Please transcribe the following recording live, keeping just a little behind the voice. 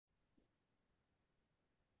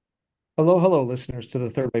Hello, hello, listeners to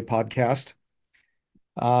the Third Way podcast.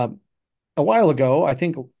 Uh, a while ago, I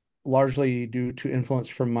think largely due to influence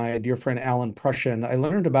from my dear friend Alan Prussian, I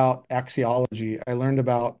learned about axiology. I learned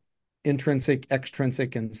about intrinsic,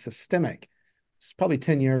 extrinsic, and systemic. It's probably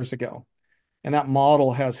 10 years ago. And that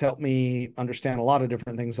model has helped me understand a lot of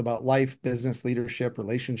different things about life, business, leadership,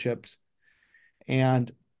 relationships.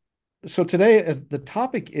 And so today, as the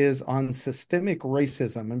topic is on systemic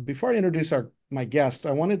racism, and before I introduce my guest,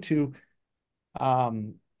 I wanted to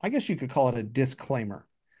I guess you could call it a disclaimer,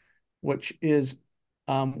 which is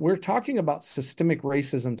we're talking about systemic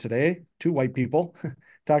racism today, two white people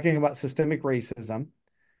talking about systemic racism.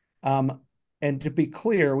 Um, and to be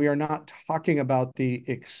clear, we are not talking about the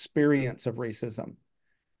experience of racism.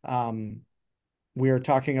 Um, we are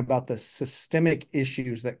talking about the systemic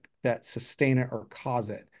issues that sustain it or cause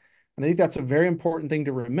it. And I think that's a very important thing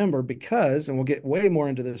to remember because, and we'll get way more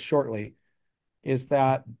into this shortly, is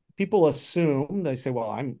that people assume they say, "Well,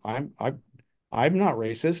 I'm not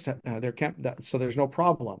racist. There can't that, so there's no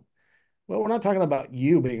problem." Well, we're not talking about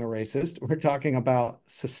you being a racist. We're talking about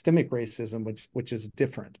systemic racism, which is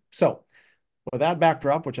different. So, with that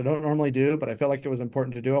backdrop, which I don't normally do, but I felt like it was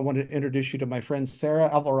important to do, I want to introduce you to my friend Sara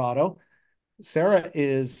Alvarado. Sara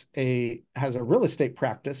has a real estate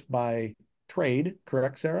practice by trade,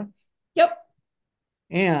 correct, Sara? Yep.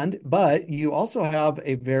 But you also have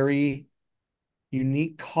a very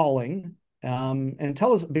unique calling. And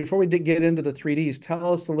tell us, before we get into the 3Ds,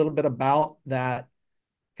 tell us a little bit about that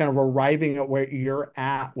kind of arriving at where you're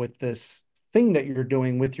at with this thing that you're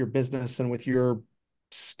doing with your business and with your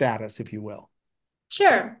status, if you will.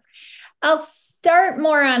 Sure. I'll start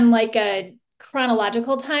more on like a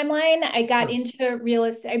chronological timeline. I got Sure. into real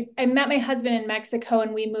estate. I met my husband in Mexico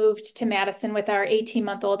and we moved to Madison with our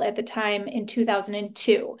 18-month-old at the time in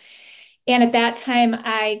 2002. And at that time,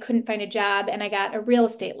 I couldn't find a job and I got a real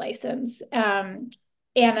estate license. And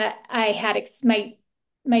I had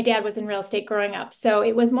my dad was in real estate growing up. So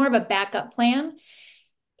it was more of a backup plan.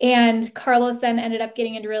 And Carlos then ended up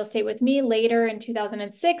getting into real estate with me later in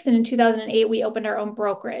 2006. And in 2008, we opened our own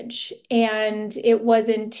brokerage. And it was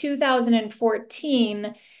in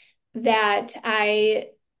 2014 that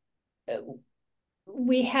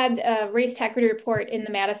we had a race equity report in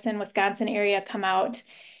the Madison, Wisconsin area come out.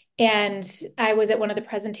 And I was at one of the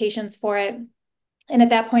presentations for it. And at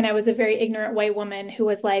that point, I was a very ignorant white woman who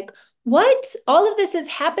was like, what? All of this is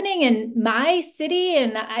happening in my city.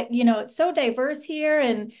 And it's so diverse here.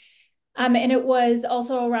 And it was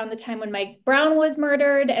also around the time when Mike Brown was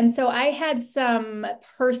murdered. And so I had some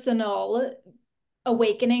personal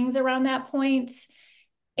awakenings around that point.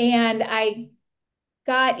 And I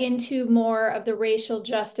got into more of the racial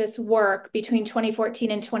justice work between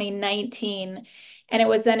 2014 and 2019. And it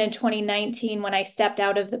was then in 2019 when I stepped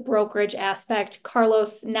out of the brokerage aspect.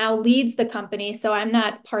 Carlos now leads the company, so I'm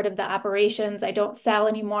not part of the operations. I don't sell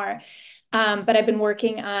anymore. But I've been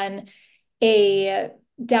working on a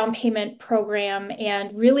down payment program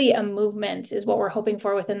and really a movement is what we're hoping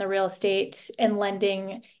for within the real estate and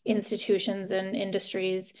lending institutions and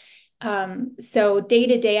industries. So day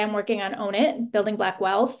to day, I'm working on Own It, building Black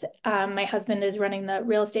wealth. My husband is running the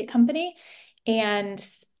real estate company and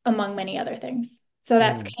among many other things. So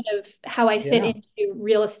that's Mm. kind of how I fit Yeah. into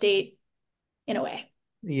real estate in a way.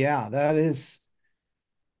 Yeah, that's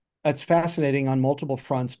fascinating on multiple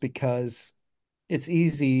fronts because it's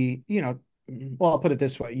easy, well, I'll put it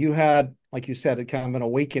this way. You had, like you said, a kind of an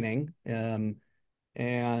awakening. And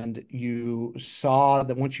you saw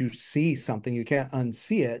that once you see something, you can't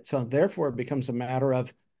unsee it. So therefore, it becomes a matter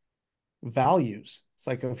of values. It's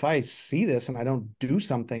like if I see this and I don't do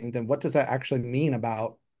something, then what does that actually mean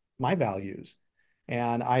about my values?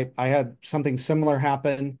 And I had something similar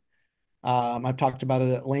happen. I've talked about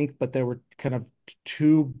it at length, but there were kind of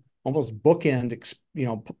two almost bookend,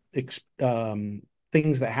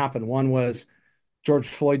 things that happened. One was George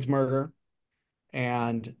Floyd's murder,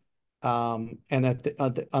 and on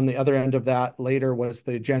the other end of that later was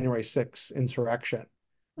the January 6th insurrection.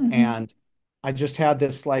 Mhm. And I just had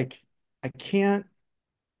this like, I can't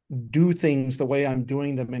do things the way I'm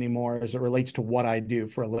doing them anymore as it relates to what I do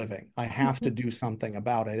for a living. I have to do something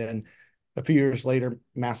about it. And a few years later,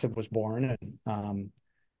 Massive was born, and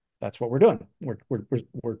that's what we're doing.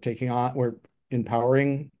 We're taking on, we're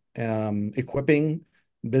empowering, equipping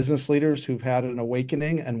business leaders who've had an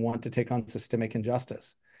awakening and want to take on systemic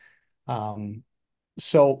injustice. Um,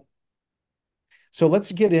 so so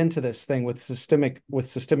let's get into this thing with systemic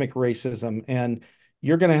racism, and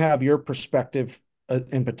you're going to have your perspective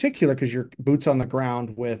in particular because you're boots on the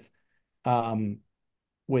ground um,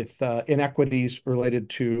 with inequities related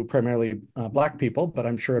to primarily Black people, but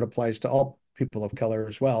I'm sure it applies to all people of color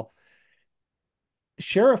as well.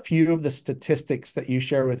 share a few of the statistics that you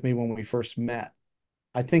shared with me when we first met.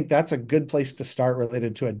 I think that's a good place to start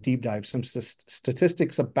related to a deep dive. Some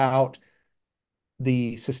statistics about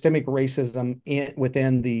the systemic racism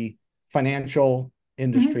within the financial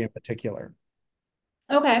industry Mhm. in particular.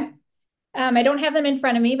 Okay. I don't have them in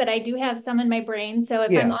front of me, but I do have some in my brain. So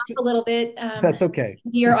if I'm Yeah, off a little bit, that's okay.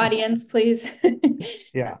 dear audience, please.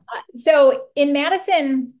 Yeah. So in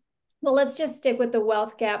Madison, well, let's just stick with the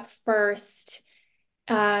wealth gap first.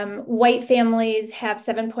 White families have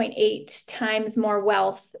 7.8 times more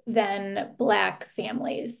wealth than Black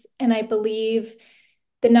families. And I believe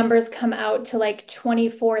the numbers come out to like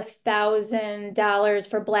 $24,000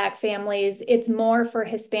 for Black families. It's more for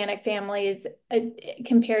Hispanic families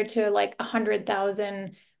compared to like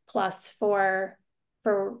 100,000 plus for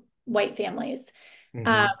white families. Um,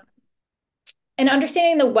 Hmm. and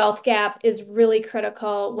understanding the wealth gap is really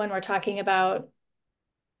critical when we're talking about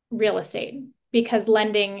real estate because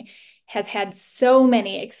lending has had so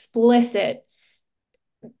many explicit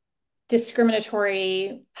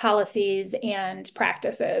discriminatory policies and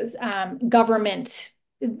practices, government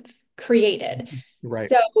created. Right.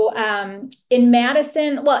 So in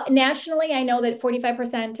Madison, well, nationally, I know that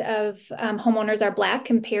 45% of homeowners are Black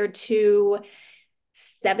compared to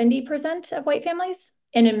 70% of white families.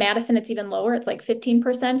 And in Madison, it's even lower. It's like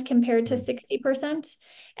 15% compared to 60%.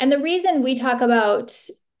 And the reason we talk about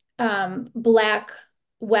Black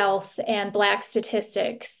wealth and Black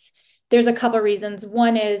statistics, there's a couple of reasons.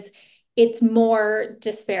 One is it's more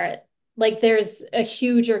disparate. Like there's a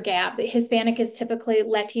huger gap. Hispanic is typically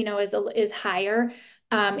Latino is higher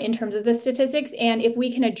in terms of the statistics. And if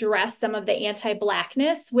we can address some of the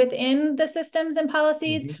anti-Blackness within the systems and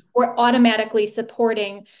policies, Mhm. we're automatically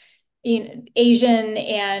supporting Asian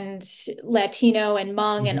and Latino and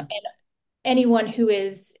Hmong and Mhm. anyone who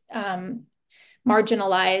is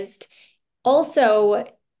marginalized. Also,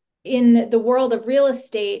 in the world of real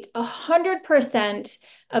estate, 100%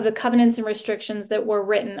 of the covenants and restrictions that were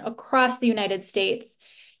written across the United States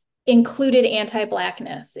included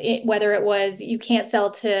anti-Blackness, whether it was you can't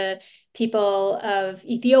sell to people of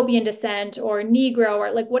Ethiopian descent or Negro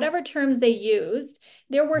or like whatever terms they used.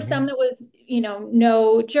 There were some Mhm. that was,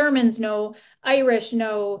 no Germans, no Irish,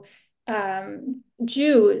 no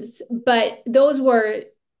Jews, but those were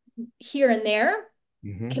here and there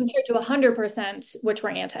Mhm. compared to 100%, which were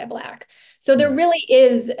anti-Black. So there Right. really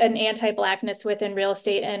is an anti-Blackness within real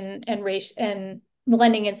estate and race and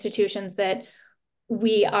lending institutions that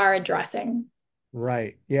we are addressing.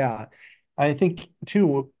 Right. Yeah. I think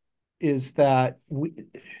too is that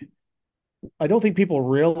I don't think people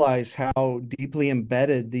realize how deeply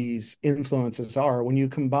embedded these influences are when you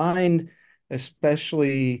combine,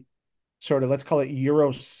 especially sort of, let's call it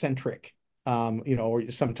Eurocentric, or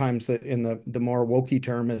sometimes in the more wokey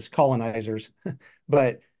term is colonizers,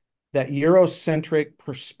 but that Eurocentric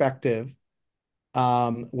perspective,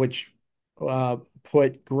 which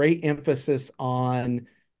put great emphasis on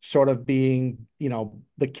sort of being,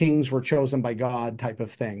 the kings were chosen by God type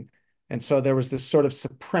of thing. And so there was this sort of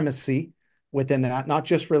supremacy within that, not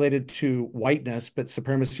just related to whiteness, but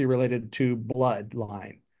supremacy related to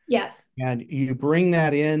bloodline. Yes. And you bring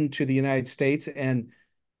that into the United States, and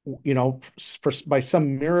by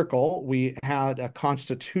some miracle, we had a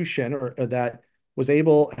constitution or that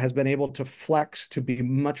has been able to flex to be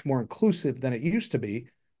much more inclusive than it used to be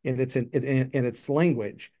in its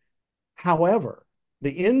language. However,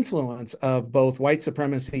 the influence of both white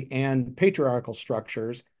supremacy and patriarchal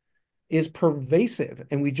structures is pervasive,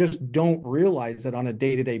 and we just don't realize it on a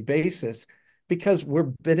day-to-day basis because we're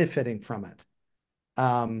benefiting from it.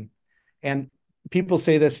 Um, and people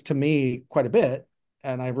say this to me quite a bit,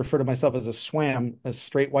 and I refer to myself as a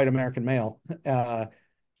straight white American male,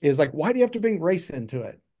 is like, why do you have to bring race into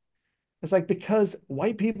it? It's like, because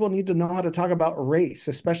white people need to know how to talk about race,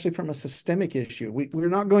 especially from a systemic issue. We're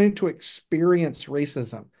not going to experience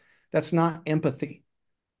racism. That's not empathy.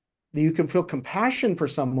 You can feel compassion for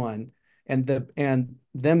someone and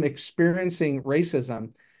them experiencing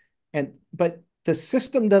racism, but the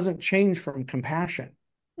system doesn't change from compassion.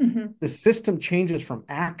 Hmm. The system changes from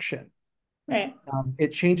action. Right. It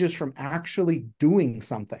changes from actually doing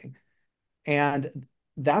something. And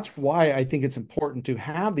that's why I think it's important to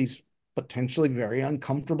have these potentially very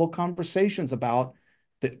uncomfortable conversations about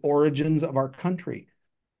the origins of our country.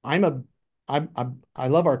 I'm a I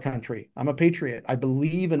love our country. I'm a patriot. I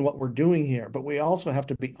believe in what we're doing here, but we also have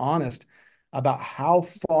to be honest about how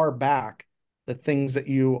far back the things that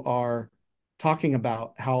you are talking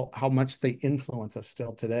about, how much they influence us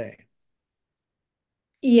still today.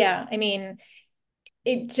 Yeah. I mean,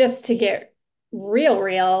 it just to get real,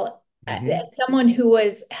 real. Hmm. someone who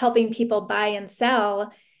was helping people buy and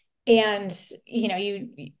sell. And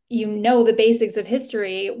you know the basics of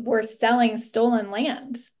history. We're selling stolen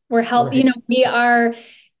land. Right. We are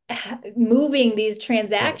moving these Right.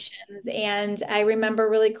 transactions. And I remember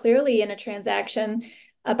really clearly in a transaction,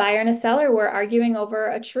 a buyer and a seller were arguing over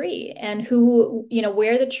a tree and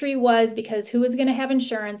where the tree was because who was going to have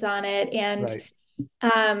insurance on it. Right.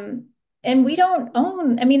 Um, and we don't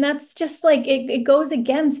own, I mean, that's just like it goes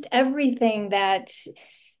against everything that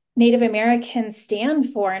Native Americans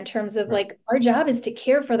stand for in terms of Right. like our job is to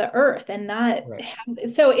care for the earth and not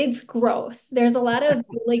Right. so it's gross. There's a lot of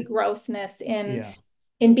really grossness Yeah.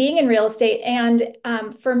 in being in real estate. And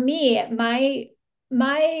for me,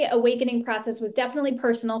 my awakening process was definitely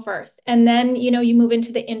personal first. And then, you move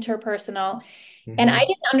into the interpersonal. And I Hmm.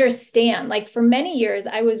 didn't understand. Like for many years,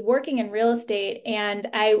 I was working in real estate and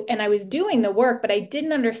I was doing the work, but I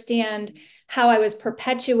didn't understand how I was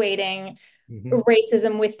perpetuating Hmm.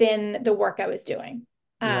 racism within the work I was doing.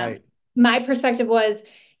 Um, Right. my perspective was,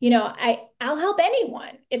 I'll help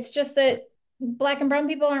anyone. It's just Right. that Black and brown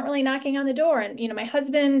people aren't really knocking on the door. And my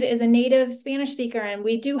husband is a native Spanish speaker, and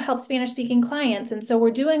we do help Spanish speaking clients, and so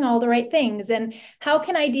we're doing all the right things. And how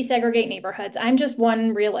can I desegregate neighborhoods? I'm just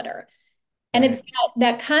one realtor. And it's Right.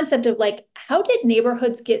 that concept of like, how did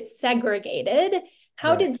neighborhoods get segregated?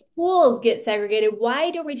 How Right. did schools get segregated?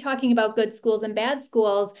 Why are we talking about good schools and bad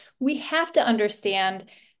schools? We have to understand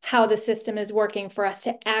how the system is working for us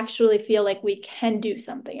to actually feel like we can do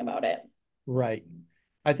something about it. Right.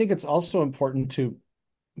 I think it's also important to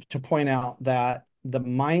point out that the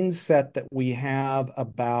mindset that we have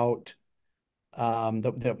about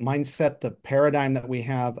the mindset, the paradigm that we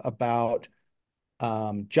have about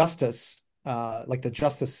justice, like the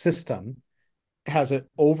justice system, has an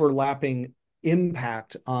overlapping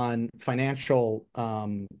impact on the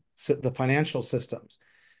financial systems.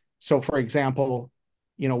 So, for example,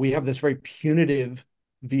 we have this very punitive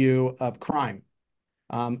view of crime.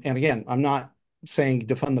 And again, I'm not saying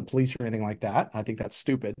defund the police or anything like that. I think that's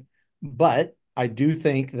stupid. But I do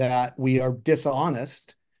think that we are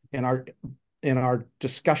dishonest in our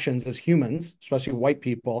discussions as humans, especially white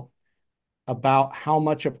people, about how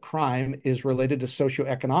much of crime is related to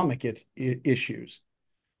socioeconomic issues.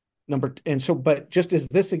 But just as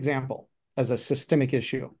this example, as a systemic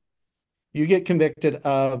issue, you get convicted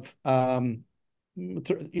of, your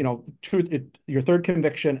third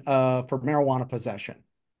conviction for marijuana possession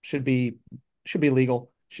should be should be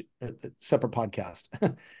legal. Separate podcast.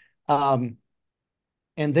 um,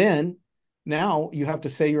 and then now you have to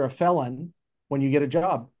say you're a felon when you get a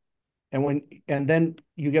job, and then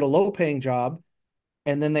you get a low paying job,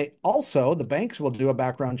 and then the banks will do a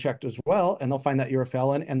background check as well, and they'll find that you're a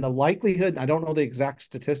felon. And the likelihood, I don't know the exact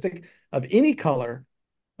statistic of any color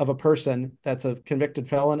of a person that's a convicted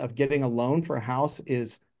felon of getting a loan for a house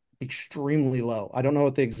is extremely low. I don't know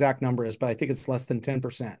what the exact number is, but I think it's less than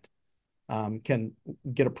 10% can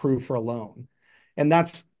get approved for a loan. And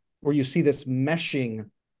that's where you see this meshing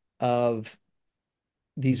of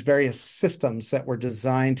these various systems that were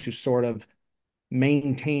designed to sort of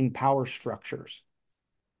maintain power structures.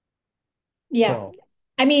 Yeah. So,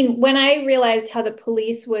 I mean, when I realized how the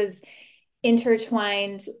police was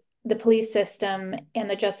intertwined, the police system and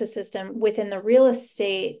the justice system within the real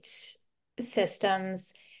estate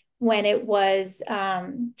systems, when it was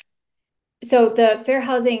so the Fair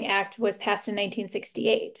Housing Act was passed in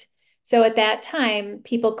 1968. So at that time,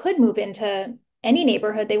 people could move into any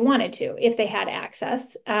neighborhood they wanted to if they had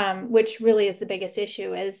access, which really is the biggest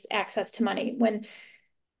issue is access to money.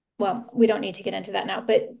 Well, we don't need to get into that now,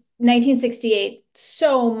 but 1968,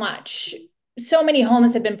 so many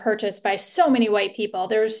homes have been purchased by so many white people.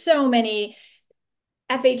 There's so many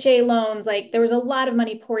FHA loans, like there was a lot of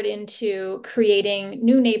money poured into creating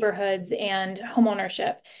new neighborhoods and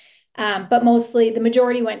homeownership. But mostly the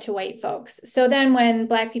majority went to white folks. So then when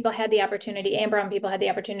Black people had the opportunity and brown people had the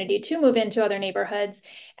opportunity to move into other neighborhoods,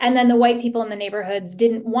 and then the white people in the neighborhoods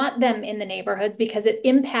didn't want them in the neighborhoods because it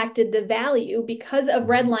impacted the value because of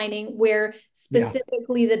redlining, where yeah,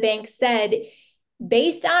 specifically the bank said,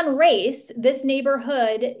 based on race, this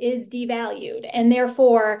neighborhood is devalued. And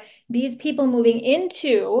therefore, these people moving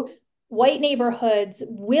into white neighborhoods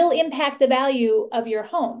will impact the value of your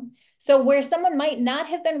home. So, where someone might not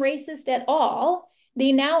have been racist at all,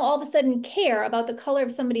 they now all of a sudden care about the color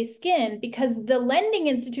of somebody's skin because the lending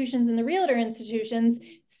institutions and the realtor institutions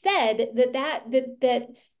said that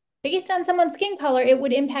based on someone's skin color, it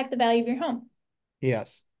would impact the value of your home.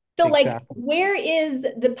 yes, So, like, exactly. where is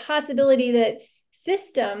the possibility that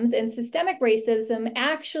systems and systemic racism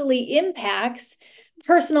actually impacts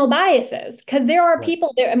personal biases because there are Right.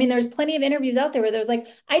 people there. I mean, there's plenty of interviews out there where there's like,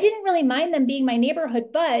 I didn't really mind them being my neighborhood,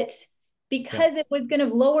 but because Yes. it was going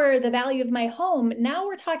to lower the value of my home, now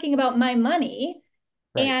we're talking about my money.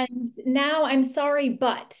 Right. And now I'm sorry,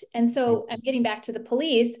 but, and so I'm Mhm. getting back to the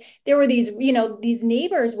police. There were these, these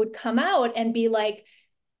neighbors would come out and be like,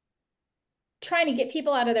 trying to get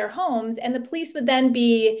people out of their homes, and the police would then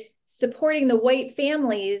be supporting the white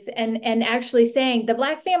families and actually saying the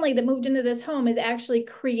black family that moved into this home is actually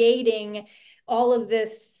creating all of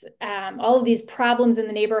these problems in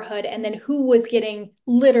the neighborhood, and then who was getting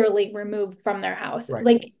literally removed from their house. Right.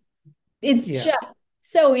 Like, it's just Yes.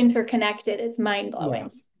 so interconnected, it's mind-blowing.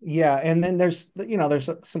 Yes. Yeah. And then there's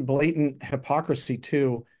some blatant hypocrisy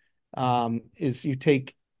too. Is you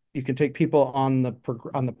can take people on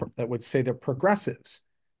that would say they're progressives,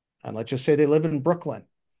 and let's just say they live in Brooklyn,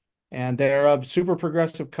 and they're a super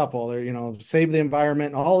progressive couple. They're, save the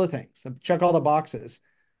environment, all the things, check all the boxes.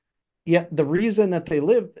 Yet the reason that they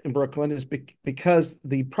live in Brooklyn is because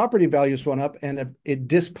the property values went up and it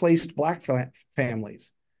displaced black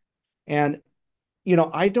families. And,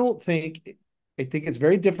 I don't think, I think it's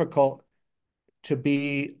very difficult to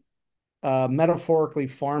be metaphorically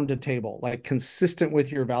farm to table, like consistent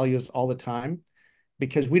with your values all the time,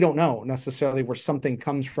 because we don't know necessarily where something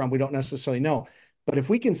comes from. We don't necessarily know. But if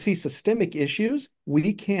we can see systemic issues,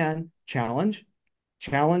 we can change,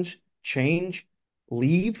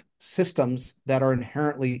 leave systems that are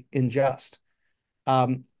inherently unjust.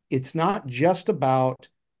 It's not just about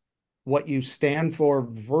what you stand for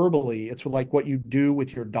verbally, it's like what you do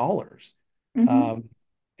with your dollars, Mhm. um,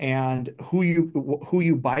 and who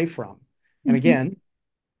you buy from. And Mhm. again,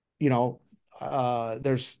 you know,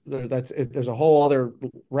 there's a whole other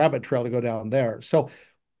rabbit trail to go down there. So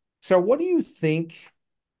what do you think?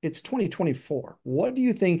 It's 2024. What do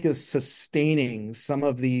you think is sustaining some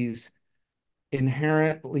of these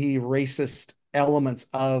inherently racist elements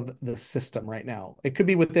of the system right now? It could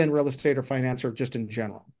be within real estate or finance or just in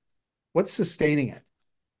general. What's sustaining it?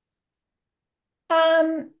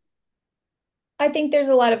 Um, I think there's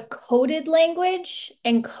a lot of coded language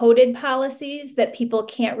and coded policies that people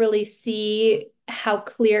can't really see how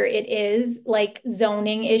clear it is, like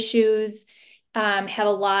zoning issues. Have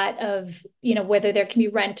a lot of, whether there can be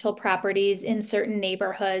rental properties in certain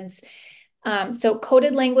neighborhoods. So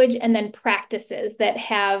coded language, and then practices that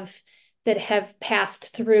have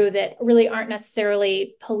passed through that really aren't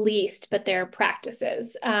necessarily policed, but they're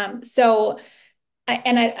practices. So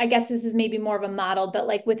I guess this is maybe more of a model, but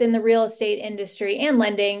like within the real estate industry and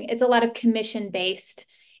lending, it's a lot of commission based.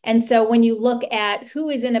 And so when you look at who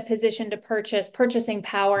is in a position to purchase, purchasing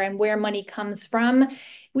power, and where money comes from,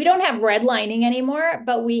 we don't have redlining anymore,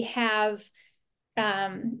 but we have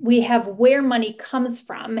where money comes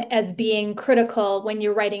from as being critical when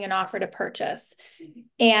you're writing an offer to purchase.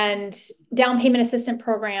 And down payment assistance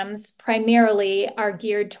programs primarily are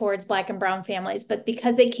geared towards Black and Brown families, but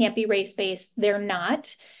because they can't be race-based, they're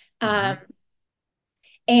not. Um, Mhm.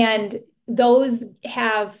 and those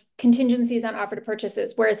have contingencies on offer to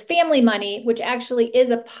purchases, whereas family money, which actually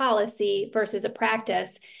is a policy versus a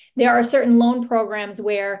practice, there are certain loan programs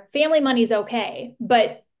where family money is okay,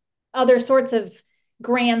 but other sorts of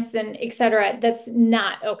grants and et cetera, that's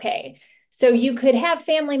not okay. So you could have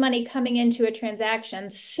family money coming into a transaction.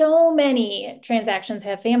 So many transactions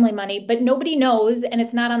have family money, but nobody knows, and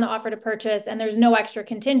it's not on the offer to purchase, and there's no extra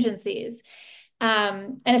contingencies.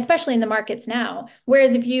 And especially in the markets now.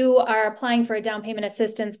 Whereas if you are applying for a down payment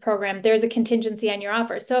assistance program, there's a contingency on your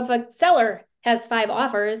offer. So if a seller has 5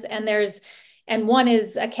 offers and one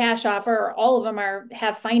is a cash offer, or all of them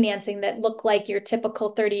have financing that look like your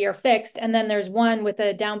typical 30-year fixed, and then there's one with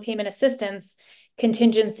a down payment assistance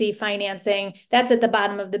contingency financing, that's at the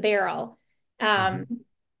bottom of the barrel. Um, Mhm.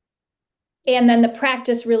 and then the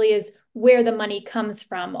practice really is where the money comes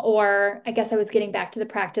from. Or I guess I was getting back to the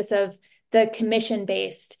practice of the commission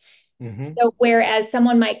based. Mhm. So whereas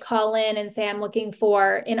someone might call in and say, I'm looking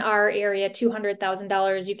for in our area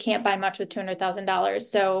 $200,000, you can't buy much with $200,000.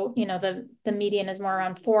 So, the median is more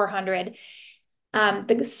around 400.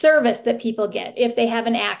 The service that people get, if they have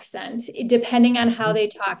an accent, depending on how Mhm. they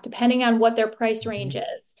talk, depending on what their price range Mhm.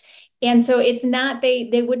 is. And so it's not,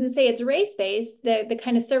 they wouldn't say it's race based, the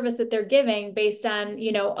kind of service that they're giving based on,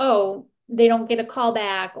 oh, they don't get a call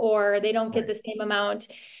back or they don't get Right. the same amount.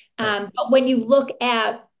 Right. But when you look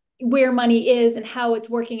at where money is and how it's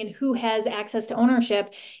working and who has access to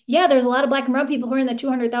ownership, yeah, there's a lot of Black and brown people who are in the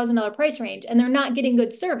 $200,000 price range, and they're not getting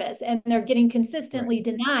good service, and they're getting Right. consistently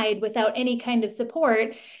denied without any kind of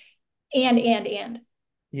support. And.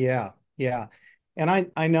 Yeah. Yeah.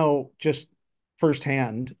 And I know just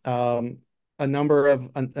firsthand, a number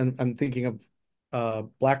of, I'm thinking of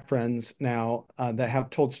Black friends now that have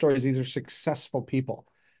told stories. These are successful people,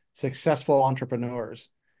 successful entrepreneurs,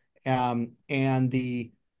 and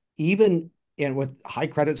the even and with high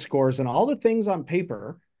credit scores and all the things on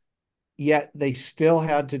paper, yet they still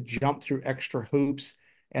had to jump through extra hoops.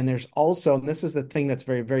 And there's also, and this is the thing that's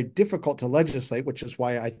very, very difficult to legislate, which is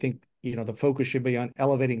why I think, the focus should be on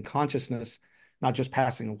elevating consciousness, not just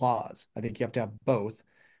passing laws. I think you have to have both.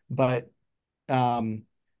 But um,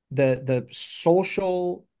 the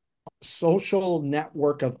social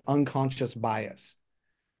network of unconscious bias,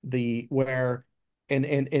 the where and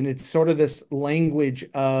it's sort of this language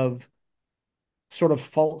of sort of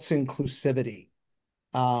false inclusivity.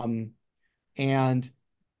 Um, and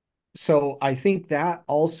so I think that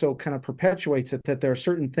also kind of perpetuates it, that there are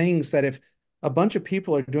certain things that if a bunch of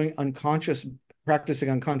people are doing practicing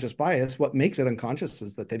unconscious bias, what makes it unconscious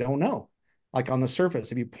is that they don't know. Like on the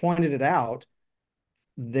surface, if you pointed it out,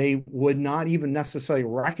 they would not even necessarily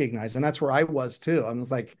recognize. And that's where I was too. I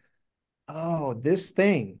was like, oh, this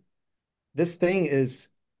thing is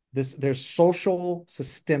this, there's social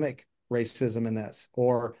systemic racism in this,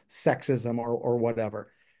 or sexism, or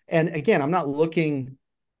whatever. And again, I'm not looking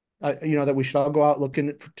that we should all go out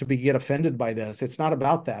looking to get offended by this. It's not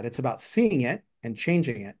about that. It's about seeing it and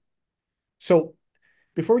changing it. So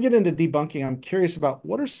before we get into debunking, I'm curious about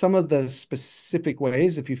what are some of the specific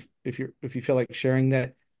ways, if you feel like sharing,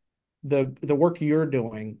 that the work you're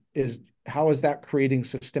doing is, how is that creating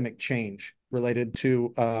systemic change related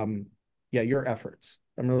to your efforts?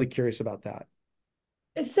 I'm really curious about that.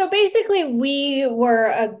 So basically, we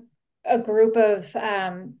were a group of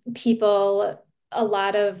people, a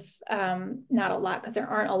lot of, not a lot because there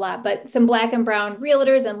aren't a lot, but some Black and brown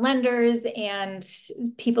realtors and lenders and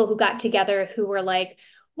people who got together who were like,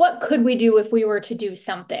 what could we do if we were to do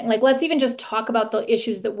something? Like, let's even just talk about the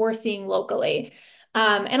issues that we're seeing locally.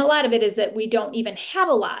 And a lot of it is that we don't even have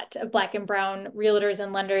a lot of Black and brown realtors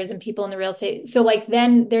and lenders and people in the real estate. So, like,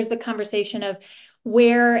 then there's the conversation of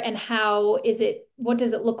where and how is it, what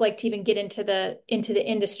does it look like to even get into the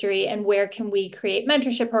industry, and where can we create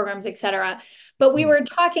mentorship programs, et cetera. But we Mm. were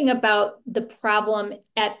talking about the problem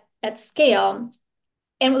at scale,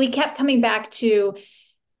 and we kept coming back to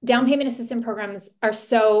down payment assistance programs are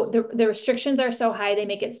so the restrictions are so high, they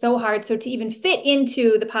make it so hard. So to even fit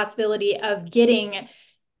into the possibility of getting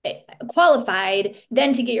qualified,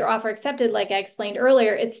 then to get your offer accepted, like I explained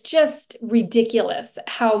earlier, it's just ridiculous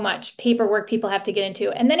how much paperwork people have to get into.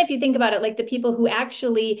 And then if you think about it, like the people who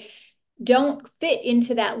actually don't fit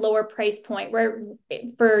into that lower price point, where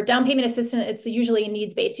for down payment assistance, it's usually a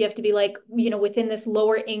needs based. You have to be like, within this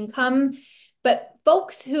lower income. But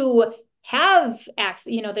folks who have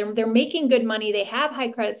access, they're making good money, they have high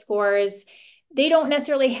credit scores, they don't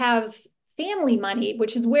necessarily have family money,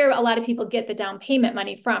 which is where a lot of people get the down payment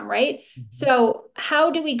money from, right? Mhm. So, how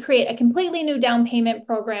do we create a completely new down payment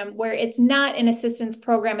program where it's not an assistance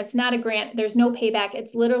program, it's not a grant, there's no payback,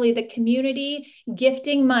 it's literally the community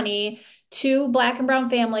gifting money to Black and brown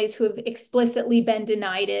families who have explicitly been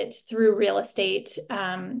denied it through real estate,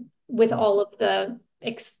 with Mm. all of the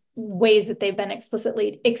ways that they've been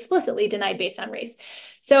explicitly denied based on race.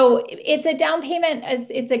 So it's a down payment,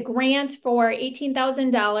 as it's a grant for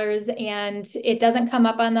 $18,000, and it doesn't come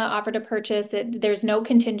up on the offer to purchase. There's no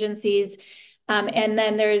contingencies. And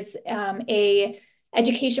then there's a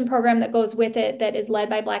education program that goes with it that is led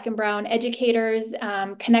by Black and brown educators.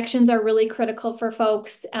 Connections are really critical for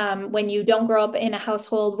folks. When you don't grow up in a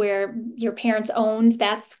household where your parents owned,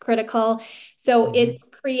 that's critical. So Mhm. it's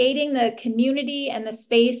creating the community and the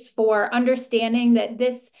space for understanding that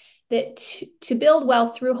to build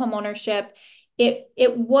wealth through homeownership,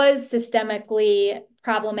 it was systemically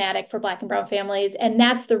problematic for Black and brown families, and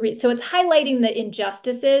that's so it's highlighting the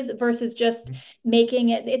injustices versus just making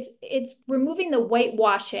it's removing the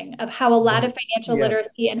whitewashing of how a lot of Right. financial Yes.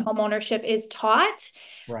 literacy and homeownership is taught.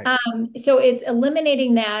 Right. So it's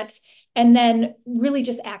eliminating that, and then really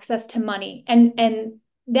just access to money, and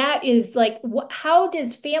that is like, how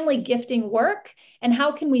does family gifting work, and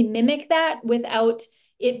how can we mimic that without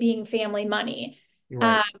it being family money? Um,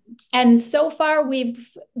 Right. and so far,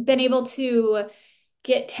 we've been able to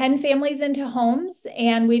get 10 families into homes,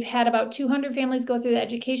 and we've had about 200 families go through the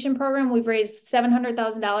education program. We've raised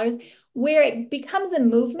 $700,000. Where it becomes a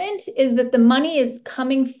movement is that the money is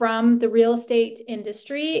coming from the real estate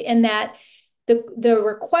industry, and that the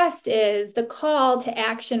request is, the call to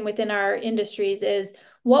action within our industries is,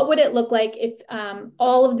 what would it look like if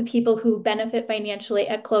all of the people who benefit financially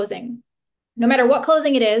at closing, no matter what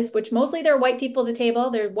closing it is, which mostly they're white people at the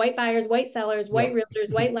table, they're white buyers, white sellers, white Yep.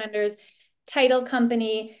 realtors, white lenders, title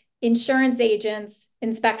company, insurance agents,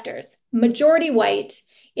 inspectors, majority white.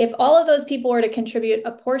 if all of those people were to contribute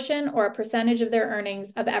a portion or a percentage of their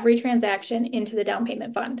earnings of every transaction into the down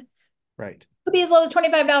payment fund. Right. Could be as low as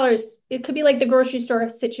 $25. It could be like the grocery store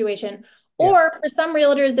situation. Yeah. Or for some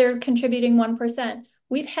realtors, they're contributing 1%.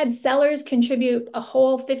 We've had sellers contribute a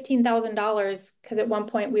whole $15,000 because at one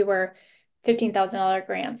point we were $15,000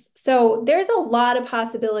 grants. So there's a lot of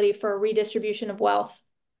possibility for a redistribution of wealth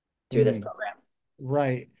through this Mhm. program.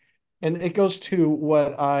 Right. And it goes to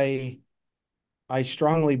what I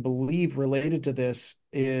strongly believe related to this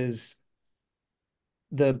is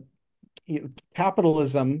the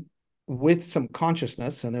capitalism with some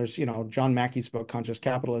consciousness, and there's, John Mackey's book, Conscious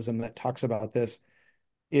Capitalism, that talks about this,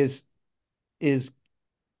 is is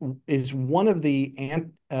is one of the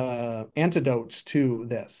antidotes to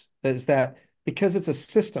this. Is that because it's a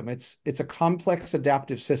system, it's a complex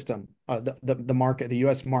adaptive system. The market, the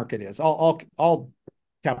U.S. market is all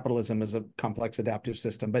capitalism is a complex adaptive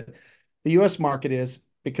system, but the U.S. market is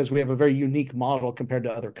because we have a very unique model compared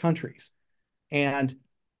to other countries. And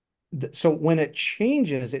so when it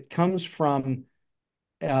changes, it comes from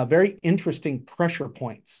very interesting pressure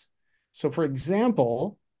points. So, for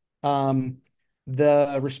example, um,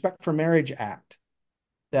 the Respect for Marriage Act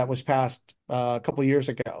that was passed a couple of years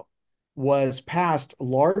ago was passed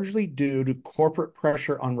largely due to corporate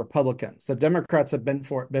pressure on Republicans. The Democrats have been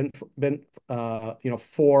for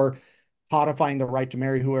codifying the right to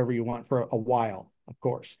marry whoever you want for a while, of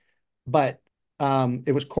course, but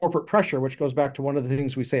it was corporate pressure, which goes back to one of the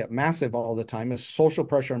things we say at Massive all the time is social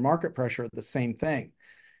pressure and market pressure are the same thing.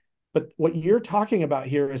 But what you're talking about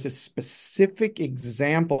here is a specific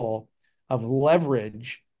example of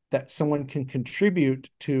leverage that someone can contribute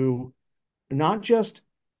to, not just,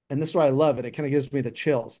 and this is why I love it, it kind of gives me the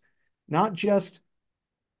chills, not just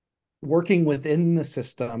working within the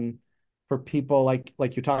system for people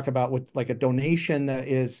like you talk about with like a donation that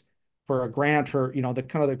is for a grant or the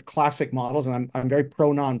kind of the classic models, and I'm very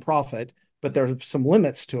pro nonprofit, but there's some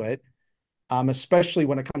limits to it, especially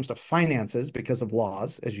when it comes to finances because of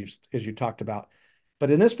laws, as you talked about.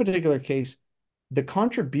 But in this particular case, the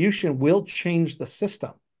contribution will change the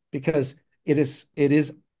system because it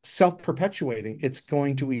is self-perpetuating. It's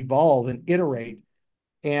going to evolve and iterate.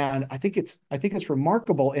 And I think it's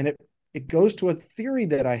remarkable. And it goes to a theory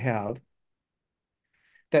that I have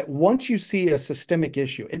that once you see a systemic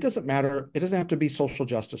issue, it doesn't matter, it doesn't have to be social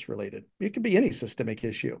justice related. It could be any systemic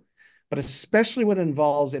issue. But especially when it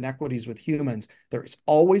involves inequities with humans, there is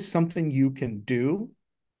always something you can do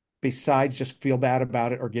besides just feel bad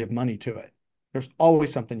about it or give money to it. There's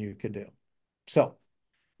always something you could do. So,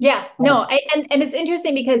 Yeah, no, um, and it's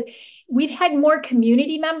interesting because we've had more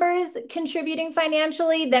community members contributing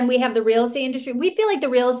financially than we have the real estate industry. We feel like the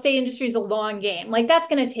real estate industry is a long game. Like that's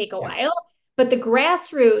going to take a yeah, while, but the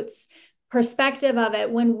grassroots perspective of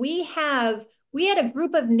it, when we had a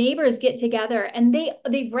group of neighbors get together and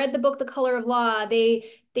they've read the book The Color of Law. They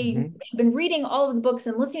mhm, have been reading all of the books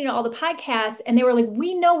and listening to all the podcasts, and they were like,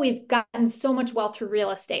 we know we've gotten so much wealth through real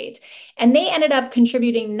estate. And they ended up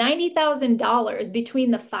contributing $90,000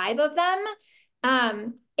 between the five of them.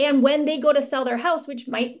 And when they go to sell their house, which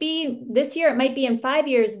might be this year, it might be in 5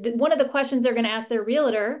 years, one of the questions they're going to ask their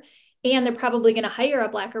realtor, and they're probably going to hire a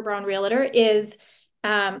black or brown realtor, is,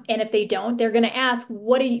 and if they don't, they're going to ask,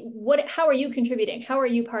 how are you contributing? How are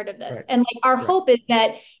you part of this? right, And like our right, hope is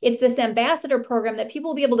that it's this ambassador program that people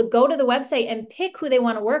will be able to go to the website and pick who they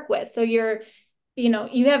want to work with. So you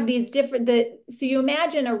have these so you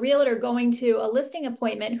imagine a realtor going to a listing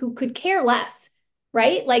appointment who could care less,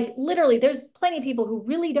 right? Like literally, there's plenty of people who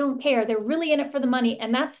really don't care. They're really in it for the money,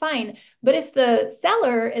 and that's fine. But if the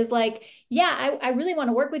seller is like, yeah, I really want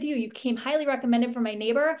to work with you. You came highly recommended from my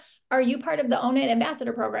neighbor. Are you part of the Own It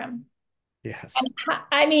Ambassador program? yes.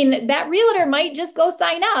 I mean, that realtor might just go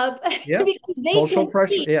sign up Yep. because Social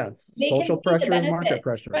pressure. Yeah. they can Social see the pressure is market benefits,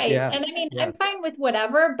 pressure. right? And I Yes. mean, I'm Yes. fine with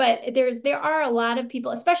whatever, but there are a lot of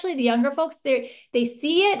people, especially the younger folks, they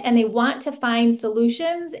see it and they want to find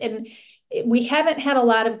solutions, and we haven't had a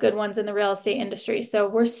lot of good ones in the real estate industry, so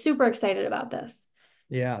we're super excited about this.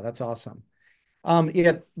 Yeah, that's awesome.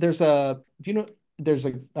 Yeah, there's a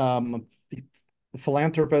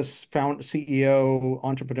philanthropist, found CEO,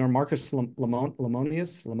 entrepreneur, Marcus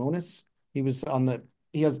Lemonis. He was on the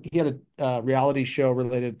he had a reality show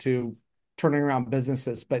related to turning around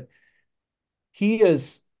businesses, but he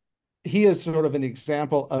is he is sort of an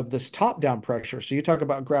example of this top-down pressure. So you talk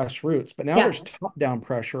about grassroots, but now Yeah. there's top-down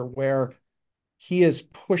pressure where he is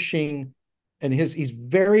pushing, and he's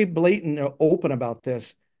very blatant and open about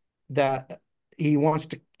this, that he wants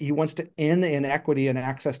to end the inequity and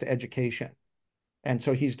access to education. And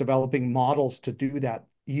so he's developing models to do that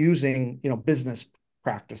using business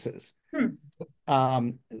practices. Hmm.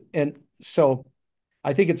 Um, and so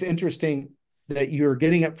I think it's interesting that you're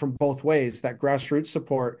getting it from both ways, that grassroots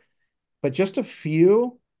support, but just a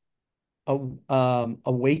few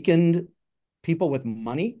awakened people with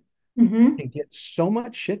money Hmm. can get so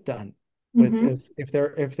much shit done with Hmm. this if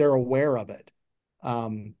they're aware of it.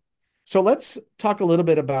 Um, so let's talk a little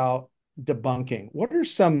bit about debunking. What are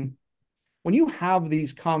some when you have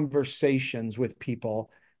these conversations with people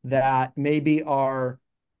that maybe are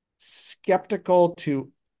skeptical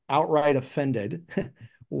to outright offended,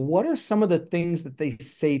 what are some of the things that they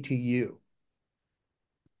say to you?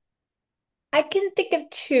 I can think of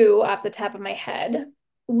two off the top of my head.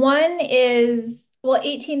 One is, well,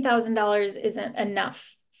 $18,000 isn't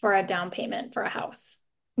enough for a down payment for a house,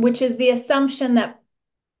 which is the assumption that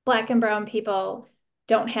Black and brown people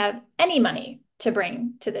don't have any money to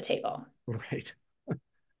bring to the table. Right.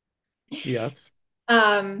 Yes.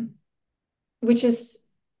 Um, which is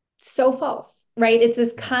so false, right? It's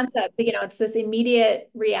this Yeah. concept, it's this immediate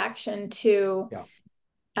reaction to Yeah.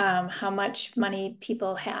 how much money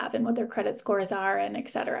people have and what their credit scores are and et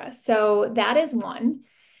cetera. So that is one.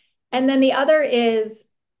 And then the other is,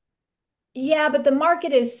 yeah, but the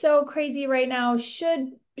market is so crazy right now.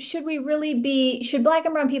 Should Black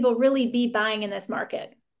and brown people really be buying in this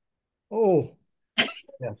market? Oh,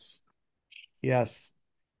 yes. Yes.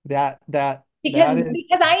 That Because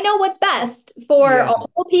is, I know what's best for yeah.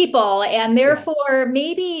 all people, and Yeah. therefore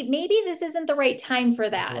maybe this isn't the right time for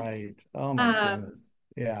that. Right. Oh my Um, goodness.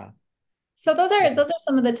 Yeah. so those Yeah. are those are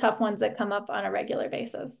some of the tough ones that come up on a regular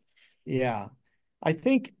basis. Yeah. I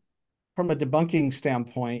think from a debunking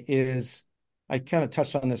standpoint is I kind of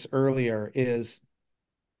touched on this earlier is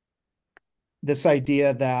this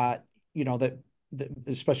idea that, that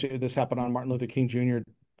especially this happened on Martin Luther King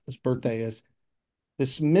Jr.'s birthday is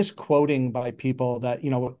this misquoting by people that,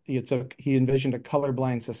 he envisioned a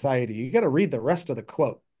colorblind society. You got to read the rest of the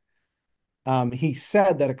quote. He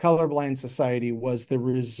said that a colorblind society was the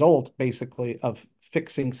result basically of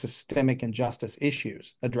fixing systemic injustice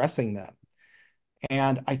issues, addressing them.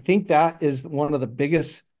 And I think that is one of the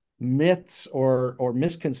biggest myths or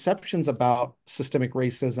misconceptions about systemic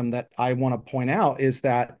racism that I want to point out is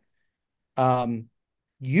that um,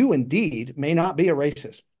 you indeed may not be a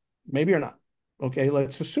racist. Maybe you're not. Okay,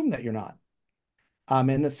 let's assume that you're not.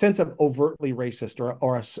 In the sense of overtly racist or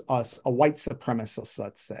a white supremacist,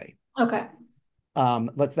 let's say. Okay.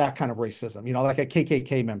 Let's that kind of racism, like a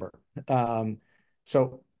KKK member. Um,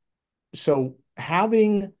 so so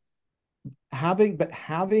having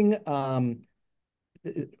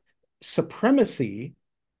supremacy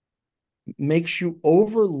makes you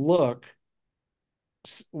overlook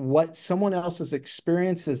what someone else's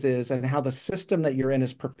experiences is and how the system that you're in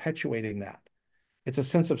is perpetuating that. It's a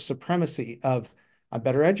sense of supremacy of I'm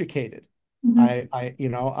better educated. Mhm.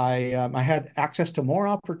 I had access to more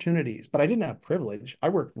opportunities, but I didn't have privilege. I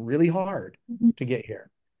worked really hard Mhm. to get here.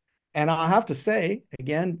 And I have to say,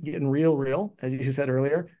 again, getting real, as you said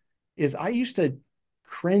earlier, is I used to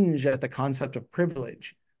cringe at the concept of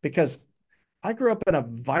privilege because I grew up in a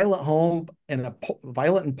violent home, in a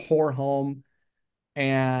violent and poor home,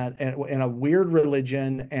 and in a weird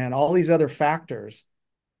religion, and all these other factors,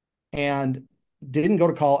 and didn't go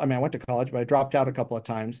to college. I mean, I went to college, but I dropped out a couple of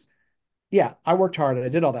times. Yeah, I worked hard and I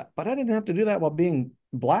did all that, but I didn't have to do that while being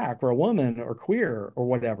black or a woman or queer or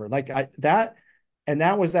whatever. And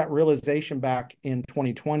that was that realization back in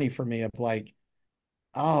 2020 for me of like,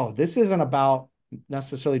 oh, this isn't about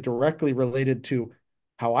necessarily directly related to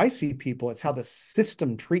how I see people. It's how the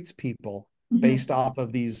system treats people Mhm. based off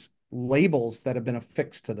of these labels that have been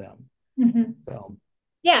affixed to them. Mhm. So,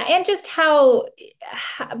 Yeah, and just how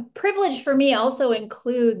privilege for me also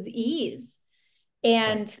includes ease.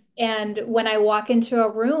 right. And when I walk into a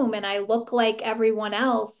room and I look like everyone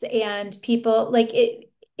else and people like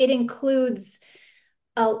it includes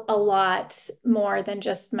a lot more than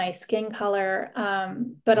just my skin color.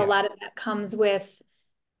 But a Yeah. lot of that comes with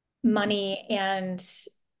money and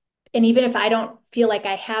even if I don't feel like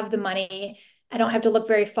I have the money, I don't have to look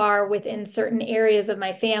very far within certain areas of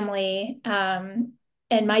my family.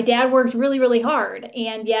 And my dad works really, really hard.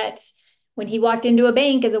 And yet, when he walked into a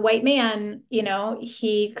bank as a white man,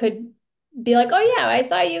 he could be like, "Oh yeah, I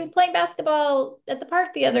saw you playing basketball at the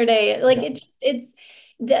park the other day." Like Yeah. it's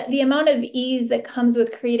the amount of ease that comes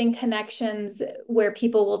with creating connections where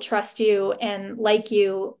people will trust you and like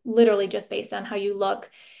you literally just based on how you look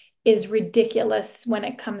is ridiculous when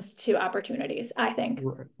it comes to opportunities, I think.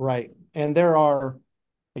 Right. And there are,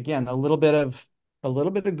 again, a little bit of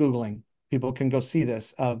Googling. People can go see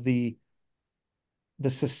this of the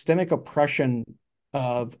systemic oppression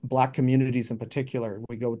of Black communities in particular.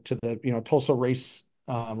 We go to the Tulsa race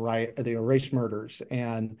right? The race murders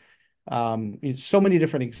and so many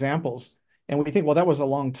different examples. And we think, well, that was a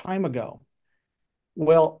long time ago.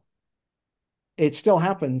 Well, it still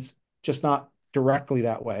happens, just not directly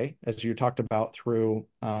that way, as you talked about through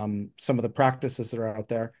some of the practices that are out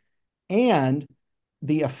there. And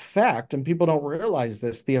the effect, and people don't realize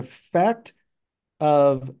this, the effect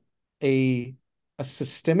of a a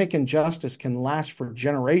systemic injustice can last for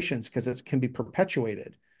generations because it can be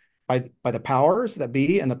perpetuated by the powers that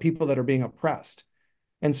be and the people that are being oppressed.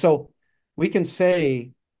 And so we can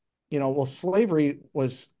say, well, slavery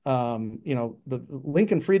was, the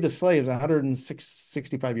Lincoln freed the slaves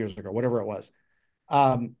 165 years ago, whatever it was.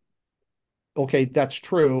 Um, okay, that's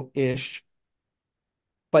true-ish,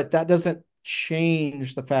 but that doesn't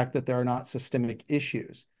change the fact that there are not systemic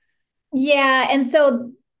issues. Yeah, and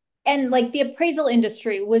so and like the appraisal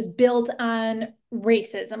industry was built on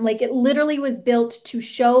racism. Like it literally was built to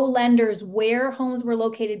show lenders where homes were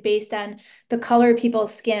located based on the color of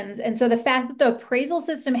people's skins. And so the fact that the appraisal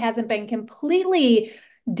system hasn't been completely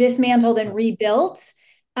dismantled and rebuilt,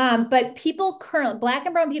 but people current Black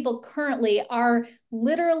and brown people currently are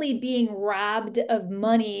literally being robbed of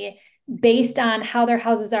money based on how their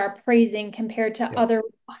houses are appraising compared to Yes. other.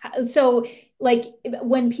 So like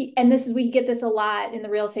and this is we get this a lot in the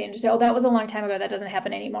real estate industry. Oh, that was a long time ago. That doesn't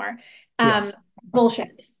happen anymore. Um, Yes.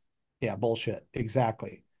 bullshit. Yeah, bullshit.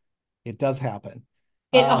 Exactly. It does happen.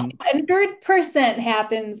 It Um, 100%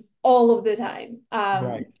 happens all of the time.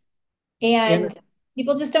 right. And And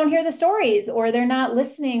people just don't hear the stories, or they're not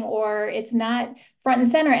listening, or it's not front and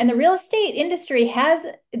center. And the real estate industry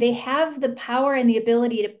they have the power and the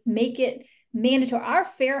ability to make it mandatory. Our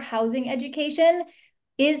fair housing education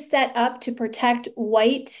is set up to protect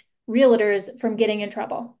white realtors from getting in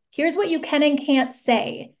trouble. Here's what you can and can't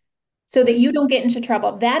say so that right. you don't get into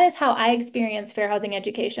trouble. That is how I experience fair housing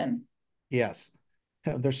education. Yes.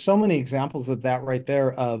 There's so many examples of that right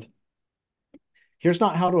there of here's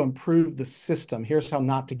not how to improve the system. Here's how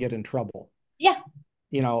not to get in trouble. Yeah.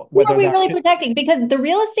 Who are Whether we that really could, protecting? Because the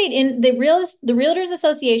real estate in the Realtors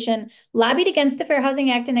Association lobbied against the Fair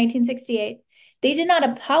Housing Act in 1968. They did not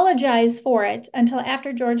apologize for it until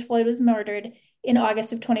after George Floyd was murdered in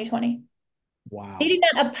August of 2020. They wow. did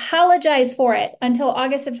not apologize for it until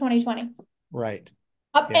August of 2020. Right.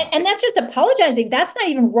 And, Yeah. and that's just apologizing. That's not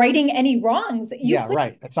even righting any wrongs. Yeah,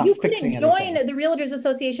 right. It's not You fixing couldn't join anything. the Realtors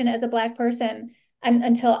Association as a Black person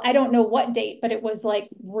until I don't know what date, but it was like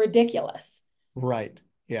ridiculous. Right.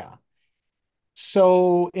 Yeah.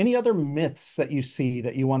 So any other myths that you see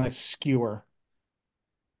that you want to skewer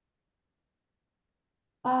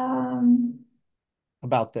Um,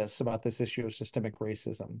 about this issue of systemic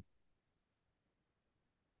racism?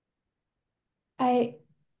 I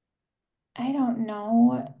I don't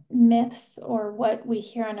know myths or what we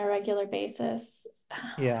hear on a regular basis.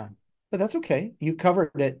 Yeah. But that's okay. You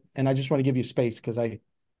covered it, and I just want to give you space because I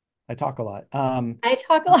talk a lot. I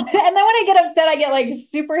talk a lot, and then when I get upset, I get like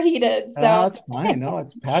super heated. So That's fine. No,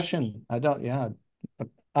 it's passion. I don't, yeah.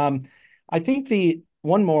 Um, I think the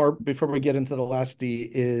one more before we get into the last D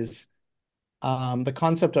is the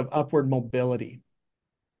concept of upward mobility.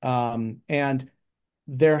 And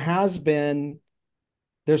there has been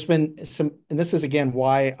there's been some, and this is again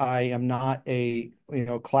why I am not a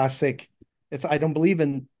classic. I don't believe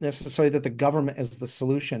in necessarily that the government is the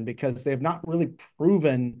solution because they have not really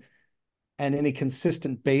proven on any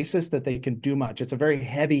consistent basis that they can do much. It's a very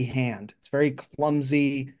heavy hand. It's very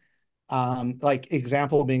clumsy. Like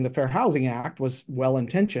example being the Fair Housing Act was well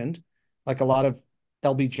intentioned, like a lot of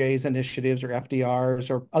LBJ's initiatives or FDR's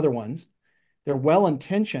or other ones. They're well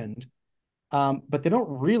intentioned, but they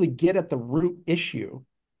don't really get at the root issue.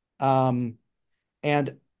 Um,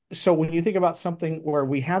 and so when you think about something where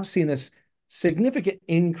we have seen this significant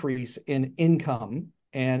increase in income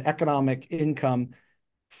and economic income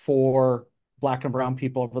for Black and brown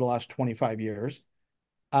people over the last 25 years,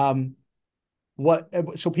 um,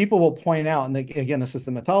 so people will point out, and again, this is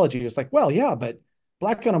the mythology. It's like, well, yeah, but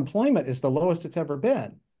Black unemployment is the lowest it's ever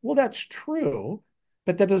been. Well, that's true,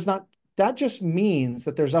 but that just means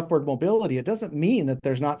that there's upward mobility. It doesn't mean that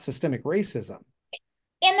there's not systemic racism.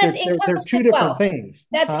 and that's income They're two versus different wealth. things,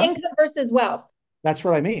 That's huh? income versus wealth. That's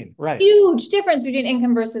what I mean. Right. Huge difference between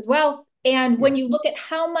income versus wealth. And when you Yes. look at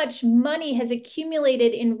how much money has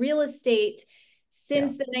accumulated in real estate Yeah.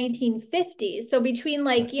 since the 1950s, so between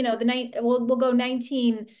like, Right. we'll go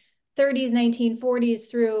 1930s, 1940s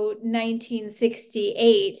through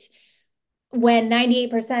 1968, when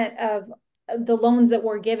 98% of the loans that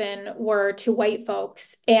were given were to white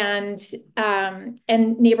folks, and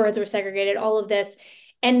neighborhoods were segregated, all of this.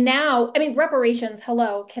 And now, I mean, reparations,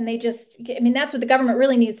 hello, can they just, I mean, that's what the government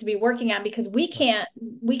really needs to be working on because Right.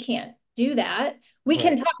 we can't do that. We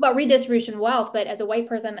can Right. talk about redistribution of wealth, but as a white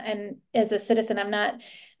person and as a citizen, I'm not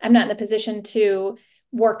in the position to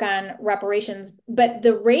work on reparations. But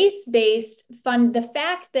the race-based fund, the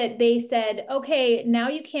fact that they said, okay, now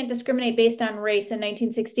you can't discriminate based on race in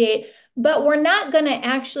 1968, but we're not going to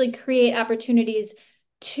actually create opportunities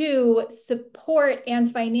to support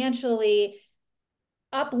and financially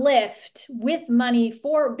uplift with money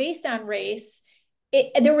for based on race.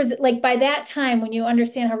 There was like by that time when you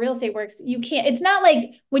understand how real estate works, you can't, it's not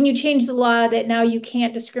like when you change the law that now you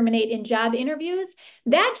can't discriminate in job interviews.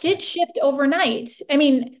 That did Right. shift overnight. I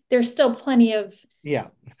mean, there's still plenty of Yeah.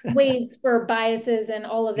 ways for biases and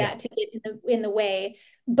all of Yeah. that to get in the way.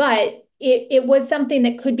 But it was something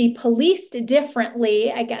that could be policed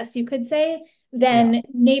differently, I guess you could say, Yeah. than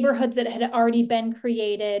neighborhoods that had already been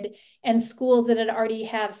created and schools that had already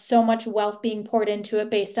have so much wealth being poured into it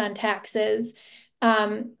based on taxes.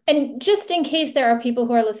 And just in case there are people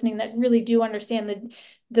who are listening that really do understand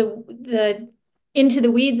the into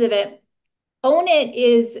the weeds of it, Own It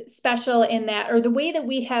is special in that, or the way that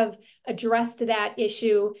we have addressed that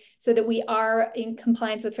issue so that we are in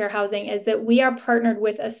compliance with fair housing is that we are partnered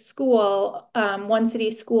with a school, One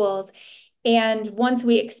City Schools. And once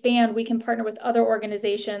we expand, we can partner with other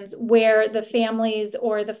organizations where the families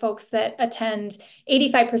or the folks that attend,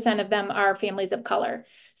 85% of them are families of color.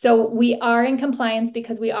 So we are in compliance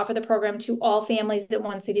because we offer the program to all families at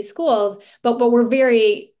One City Schools, but we're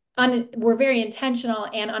very intentional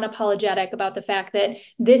and unapologetic about the fact that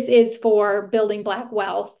this is for building Black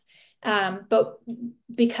wealth. But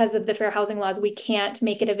because of the fair housing laws, we can't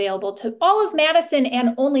make it available to all of Madison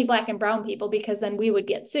and only Black and brown people because then we would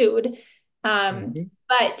get sued. Mhm.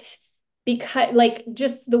 But because, like,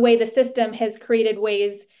 just the way the system has created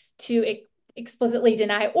ways to explicitly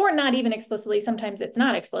deny, or not even explicitly, sometimes it's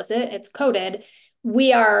not explicit, it's coded.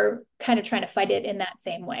 We are kind of trying to fight it in that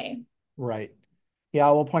same way. Right. Yeah,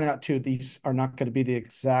 I will point out too, these are not going to be the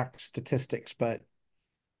exact statistics, but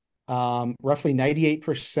roughly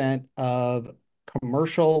 98% of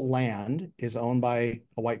commercial land is owned by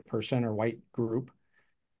a white person or white group.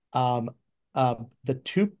 Um, the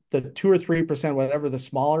 2 or 3%, whatever the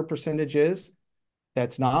smaller percentage is,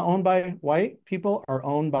 that's not owned by white people, are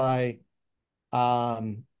owned by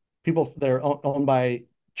um, people. They're owned by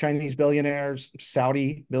Chinese billionaires,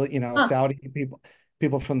 Huh. Saudi people,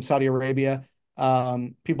 people from Saudi Arabia,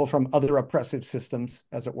 people from other oppressive systems,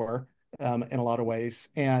 as it were, in a lot of ways.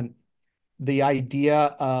 And the idea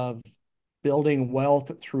of building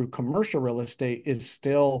wealth through commercial real estate is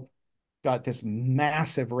still got this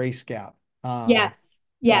massive race gap Yes.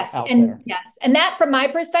 Yes. out And there. yes. And that, from my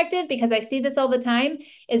perspective, because I see this all the time,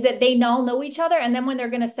 is that they all know each other. And then when they're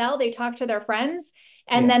going to sell, they talk to their friends.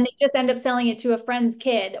 And then Yes. they just end up selling it to a friend's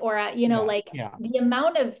kid or, Yeah. like Yeah. the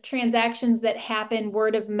amount of transactions that happen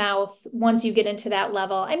word of mouth once you get into that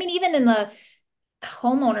level. I mean, even in the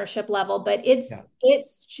home ownership level, but Yeah.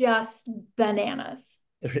 it's just bananas.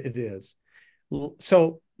 It is.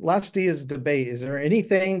 So last Dia's debate, is there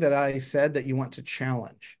anything that I said that you want to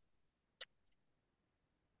challenge?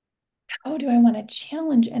 Oh, do I want to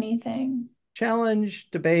challenge anything? Challenge,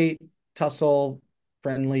 debate, tussle,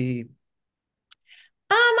 friendly.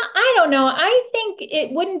 I don't know. I think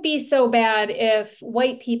it wouldn't be so bad if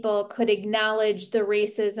white people could acknowledge the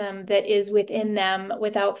racism that is within them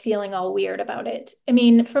without feeling all weird about it. I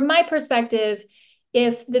mean, from my perspective,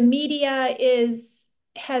 if the media is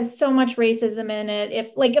has so much racism in it,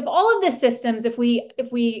 if all of the systems, if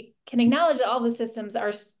we can acknowledge that all the systems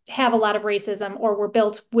are have a lot of racism or were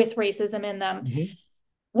built with racism in them, Mhm.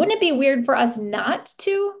 wouldn't it be weird for us not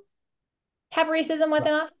to have racism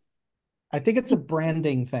within us? I think it's a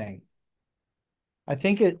branding thing. I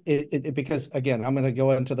think it because again, I'm going to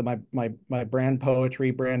go into my brand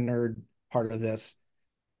poetry, brand nerd part of this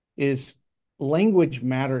is language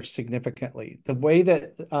matters significantly. The way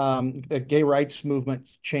that the gay rights movement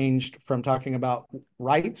changed from talking about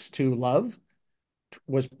rights to love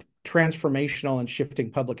was transformational and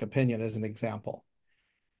shifting public opinion, as an example.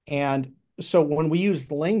 And so when we use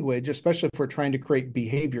language, especially if we're trying to create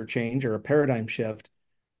behavior change or a paradigm shift,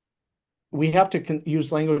 we have to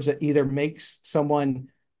use language that either makes someone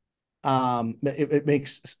it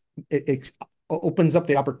makes it opens up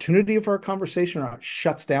the opportunity for a conversation or it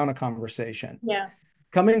shuts down a conversation. Yeah.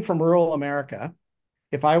 Coming from rural America,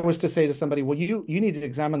 if I was to say to somebody, well, you need to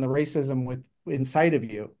examine the racism with inside of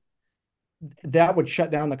you, that would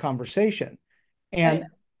shut down the conversation. I know.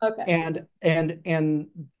 And Okay. and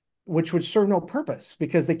which would serve no purpose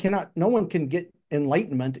because no one can get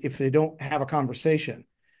enlightenment if they don't have a conversation.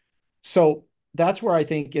 So that's where I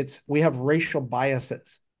think we have racial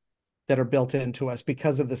biases that are built into us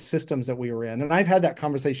because of the systems that we were in. And I've had that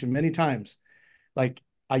conversation many times. Like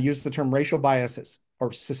I use the term racial biases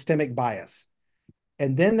or systemic bias.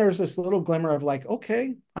 And then there's this little glimmer of like,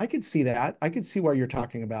 okay, I could see that. I could see what you're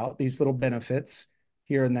talking about, these little benefits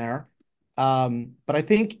here and there. But I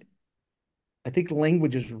think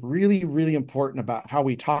language is really, really important about how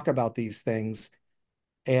we talk about these things.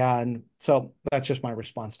 And so that's just my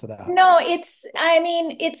response to that. No, I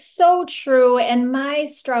mean, it's so true. And my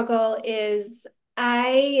struggle is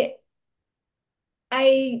I,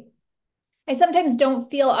 I, I sometimes don't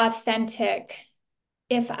feel authentic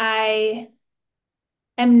if I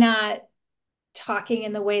am not talking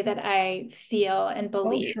in the way that I feel and Oh,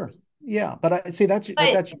 believe. sure. Yeah, but I see But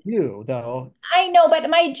that's you though. I know, but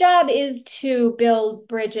my job is to build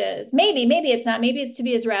bridges. Maybe it's not. Maybe it's to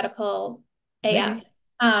be as radical AF. Maybe. Yeah,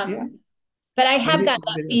 Um, but I have gotten maybe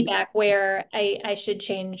that it is. feedback where I should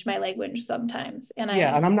change my language sometimes. And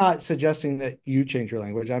Yeah, and I'm not suggesting that you change your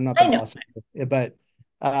language. I'm not the I know. boss,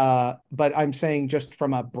 but I'm saying just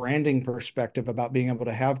from a branding perspective about being able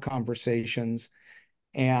to have conversations.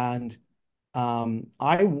 And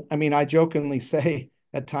I mean, I jokingly say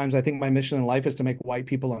at times I think my mission in life is to make white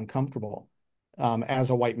people uncomfortable, as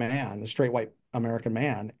a white man, a straight white American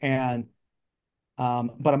man. And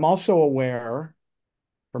but I'm also aware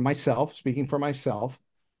for myself, speaking for myself,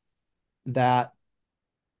 that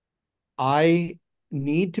I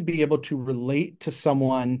need to be able to relate to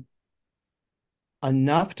someone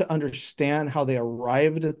enough to understand how they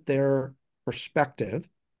arrived at their perspective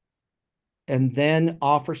and then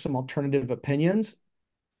offer some alternative opinions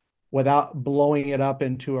without blowing it up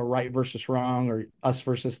into a right versus wrong or us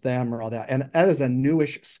versus them or all that. And that is a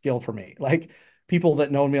newish skill for me. Like people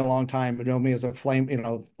that know me a long time know me as a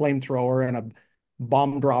flamethrower and a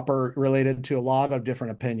bomb dropper related to a lot of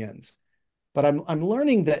different opinions. But I'm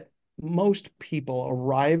learning that most people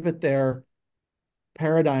arrive at their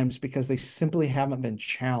paradigms because they simply haven't been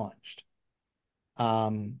challenged.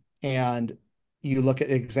 And you look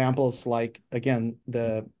at examples like, again,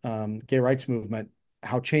 the gay rights movement,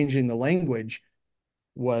 how changing the language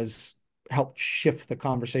was helped shift the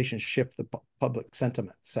conversation, shift the public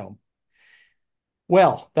sentiment. So,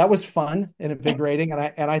 well, that was fun and invigorating,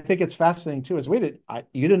 and I think it's fascinating too. Is you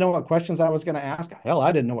didn't know what questions I was going to ask. Hell,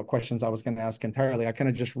 I didn't know what questions I was going to ask entirely. I kind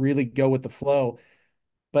of just really go with the flow.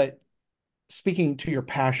 But speaking to your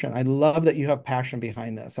passion, I love that you have passion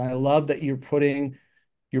behind this. And I love that you're putting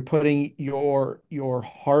your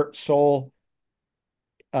heart, soul,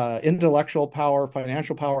 intellectual power,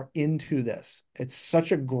 financial power into this. It's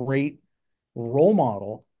such a great role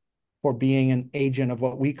model for being an agent of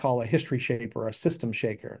what we call a history shaper, a system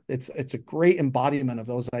shaker. It's a great embodiment of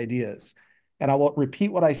those ideas. And I will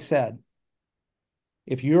repeat what I said.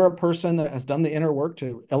 If you're a person that has done the inner work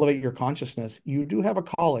to elevate your consciousness, you do have a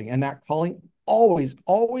calling, and that calling always,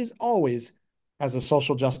 always, always has a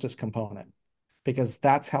social justice component because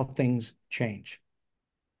that's how things change.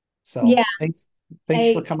 Yeah, So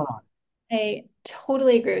thanks for I coming on. I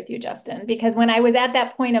totally agree with you, Justin, because when I was at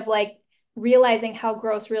that point of like realizing how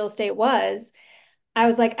gross real estate was, I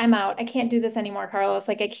was like, I'm out. I can't do this anymore, Carlos.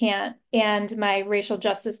 Like, I can't. And my racial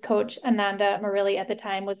justice coach, Ananda Murilli, at the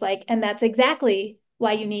time was like, and that's exactly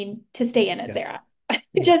why you need to stay in it, Yes. Sarah.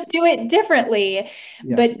 Just Yes. do it differently.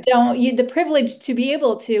 But Yes. the privilege to be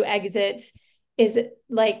able to exit is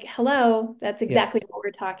like, hello, that's exactly Yes. what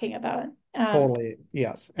we're talking about. Totally.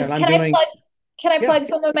 Yes. Can And I'm I doing, plug, can I yeah. plug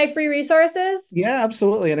some of my free resources? Yeah,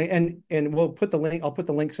 absolutely. And we'll put the link, I'll put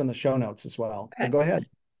the links in the show notes as well. But Okay. go ahead.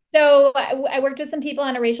 So I worked with some people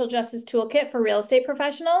on a racial justice toolkit for real estate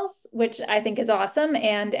professionals, which I think is awesome.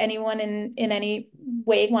 And anyone in any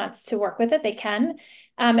way wants to work with it, they can.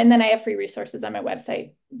 And then I have free resources on my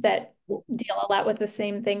website that deal a lot with the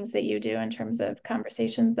same things that you do in terms of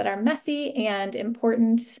conversations that are messy and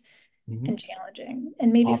important Mhm. and challenging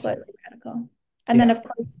and maybe Awesome. slightly radical. And then, Yeah. of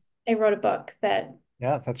course, I wrote a book that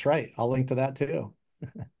Yeah, that's right. I'll link to that too.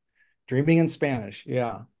 Dreaming in Spanish.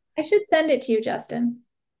 Yeah. I should send it to you, Justin.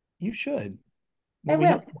 You should. I When we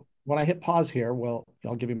will. hit when I hit pause here, well,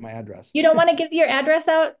 I'll give you my address. You don't want to give your address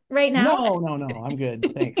out right now? No, no, no. I'm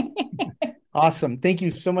good. Thanks. Awesome. Thank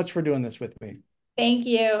you so much for doing this with me. Thank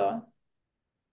you.